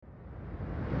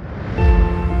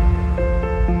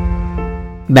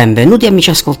Benvenuti amici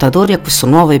ascoltatori a questo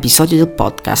nuovo episodio del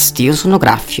podcast. Io sono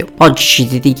Graffio. Oggi ci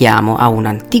dedichiamo a un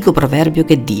antico proverbio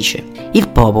che dice: il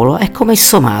popolo è come il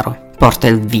Somaro, porta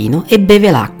il vino e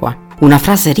beve l'acqua. Una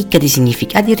frase ricca di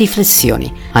significati e riflessioni.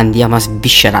 Andiamo a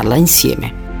sviscerarla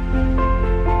insieme.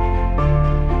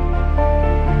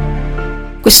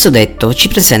 Questo detto ci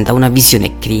presenta una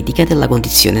visione critica della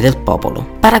condizione del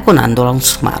popolo, paragonandolo a un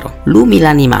somaro, l'umile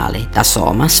animale da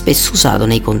soma spesso usato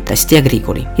nei contesti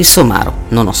agricoli. Il somaro,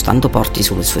 nonostante porti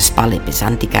sulle sue spalle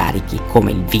pesanti carichi come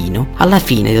il vino, alla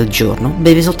fine del giorno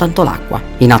beve soltanto l'acqua.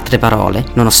 In altre parole,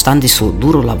 nonostante il suo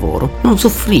duro lavoro, non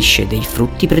soffrisce dei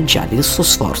frutti pregiati del suo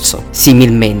sforzo.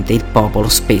 Similmente, il popolo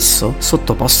spesso,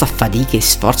 sottoposto a fatiche e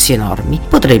sforzi enormi,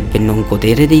 potrebbe non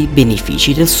godere dei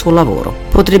benefici del suo lavoro.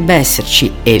 Potrebbe esserci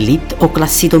elite o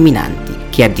classi dominanti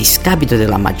che a discapito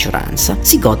della maggioranza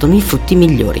si godono i frutti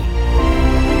migliori.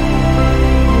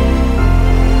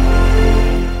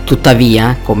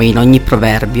 Tuttavia, come in ogni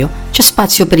proverbio, c'è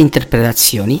spazio per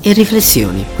interpretazioni e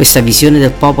riflessioni. Questa visione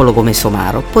del popolo come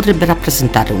somaro potrebbe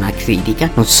rappresentare una critica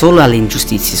non solo alle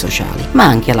ingiustizie sociali, ma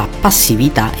anche alla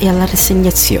passività e alla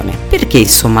rassegnazione. Perché il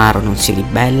somaro non si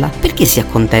ribella? Perché si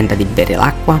accontenta di bere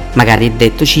l'acqua? Magari il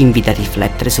detto ci invita a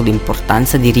riflettere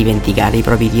sull'importanza di rivendicare i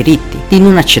propri diritti, di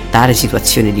non accettare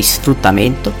situazioni di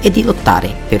sfruttamento e di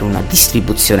lottare per una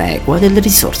distribuzione equa delle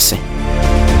risorse.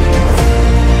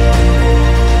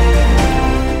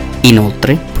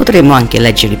 Inoltre, potremmo anche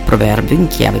leggere il proverbio in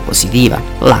chiave positiva.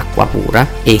 L'acqua pura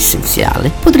e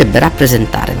essenziale potrebbe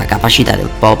rappresentare la capacità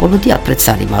del popolo di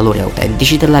apprezzare i valori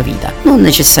autentici della vita, non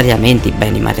necessariamente i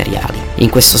beni materiali. In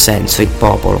questo senso, il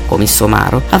popolo, come il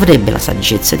somaro, avrebbe la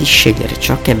saggezza di scegliere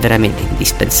ciò che è veramente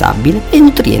indispensabile e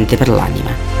nutriente per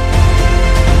l'anima.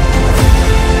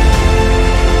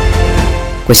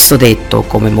 Questo detto,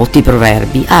 come molti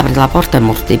proverbi, apre la porta a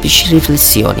molteplici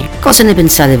riflessioni. Cosa ne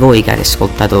pensate voi, cari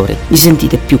ascoltatori? Vi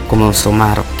sentite più come un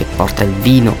somaro che porta il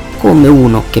vino, come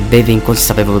uno che beve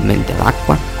inconsapevolmente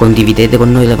l'acqua? Condividete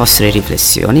con noi le vostre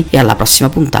riflessioni e alla prossima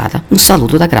puntata un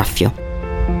saluto da Graffio.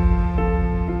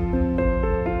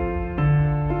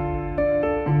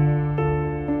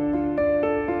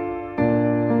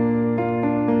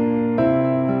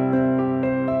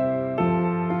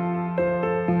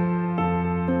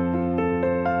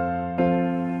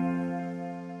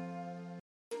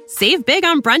 Save big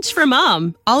on brunch for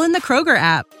mom, all in the Kroger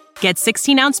app. Get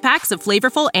 16-ounce packs of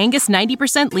flavorful Angus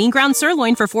 90% lean ground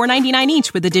sirloin for $4.99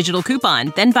 each with a digital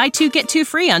coupon. Then buy 2, get 2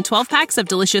 free on 12 packs of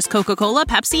delicious Coca-Cola,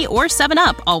 Pepsi, or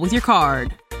 7-Up, all with your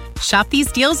card. Shop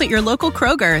these deals at your local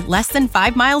Kroger, less than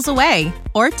 5 miles away.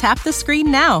 Or tap the screen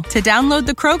now to download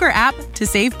the Kroger app to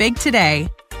save big today.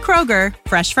 Kroger,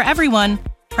 fresh for everyone.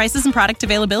 Prices and product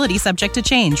availability subject to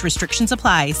change. Restrictions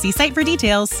apply. See site for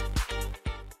details.